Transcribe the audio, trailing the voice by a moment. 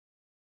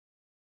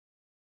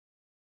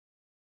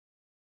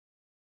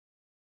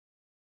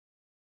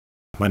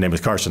My name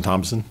is Karsten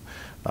Thompson.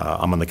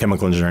 I'm on the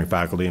chemical engineering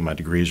faculty, and my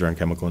degrees are in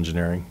chemical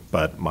engineering,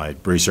 but my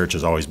research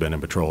has always been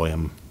in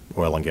petroleum,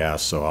 oil and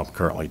gas, so I'm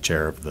currently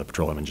chair of the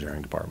petroleum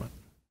engineering department.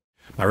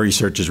 My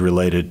research is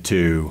related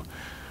to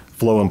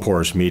flow and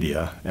porous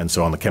media, and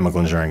so on the chemical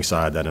engineering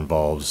side, that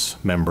involves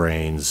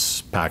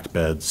membranes, packed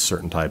beds,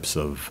 certain types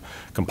of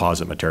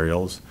composite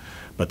materials.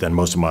 But then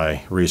most of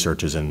my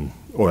research is in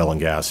oil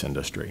and gas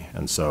industry,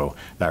 and so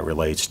that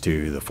relates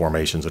to the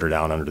formations that are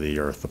down under the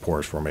earth, the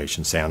porous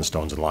formations,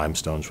 sandstones and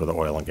limestones where the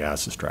oil and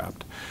gas is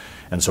trapped.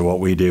 And so what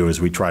we do is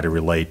we try to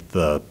relate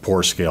the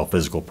pore scale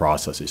physical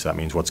processes. That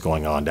means what's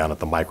going on down at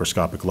the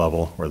microscopic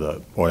level where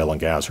the oil and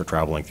gas are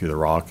traveling through the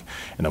rock,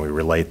 and then we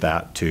relate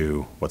that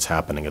to what's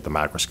happening at the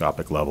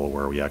macroscopic level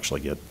where we actually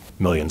get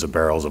millions of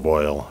barrels of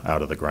oil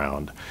out of the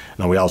ground. And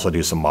then we also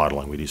do some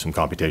modeling. We do some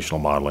computational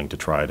modeling to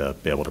try to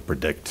be able to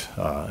predict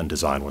and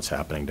design what's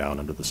happening down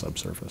under the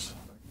subsurface.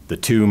 The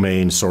two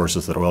main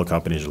sources that oil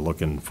companies are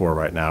looking for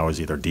right now is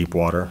either deep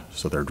water,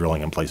 so they're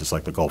drilling in places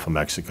like the Gulf of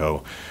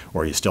Mexico,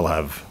 where you still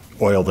have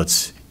oil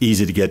that's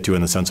easy to get to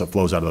in the sense it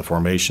flows out of the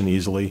formation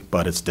easily,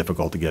 but it's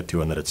difficult to get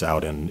to in that it's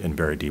out in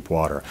very deep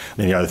water.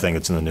 And the other thing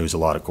that's in the news a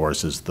lot, of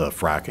course, is the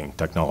fracking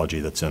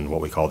technology that's in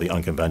what we call the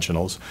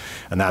unconventionals.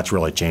 And that's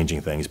really changing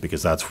things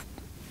because that's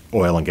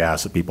oil and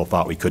gas that people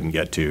thought we couldn't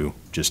get to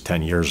just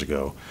 10 years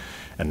ago.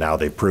 And now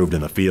they've proved in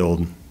the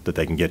field that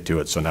they can get to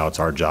it. So now it's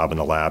our job in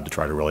the lab to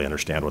try to really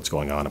understand what's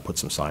going on and put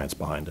some science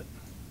behind it.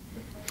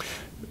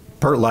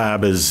 Pert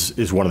Lab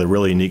is one of the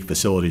really unique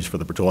facilities for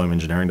the Petroleum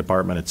Engineering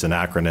Department. It's an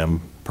acronym.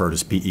 Pert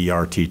is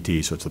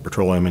P-E-R-T-T, so it's the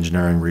Petroleum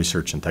Engineering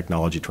Research and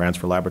Technology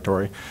Transfer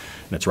Laboratory.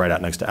 And it's right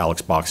out next to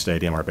Alex Box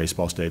Stadium, our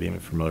baseball stadium,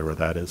 if you're familiar with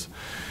that is.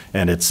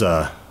 And it's,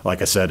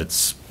 like I said,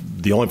 it's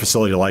the only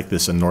facility like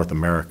this in North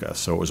America.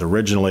 So it was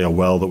originally a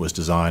well that was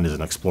designed as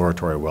an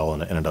exploratory well,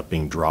 and it ended up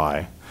being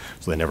dry,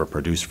 so they never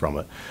produced from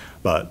it.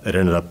 But it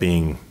ended up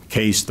being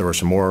cased. There were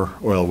some more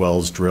oil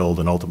wells drilled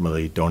and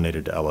ultimately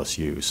donated to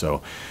LSU.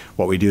 So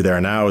what we do there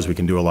now is we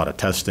can do a lot of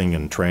testing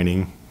and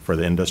training for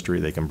the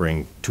industry. They can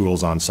bring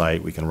tools on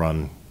site. We can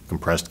run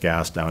compressed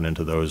gas down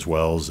into those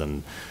wells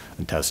and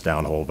test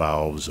downhole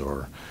valves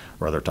or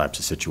other types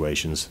of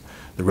situations.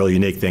 The really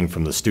unique thing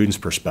from the students'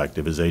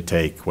 perspective is they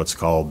take what's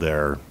called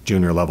their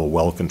junior level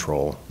well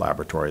control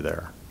laboratory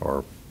there,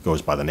 or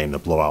goes by the name the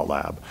blowout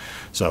lab.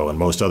 So in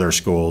most other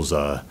schools,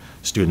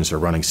 students are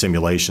running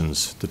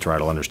simulations to try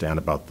to understand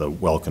about the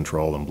well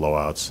control and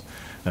blowouts.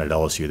 And at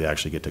LSU, they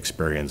actually get to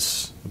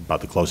experience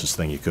about the closest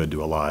thing you could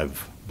to a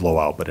live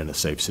blowout, but in a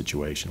safe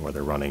situation where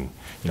they're running,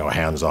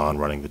 hands-on,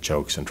 running the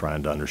chokes and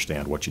trying to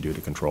understand what you do to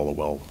control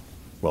a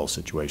well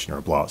situation or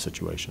a blowout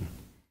situation.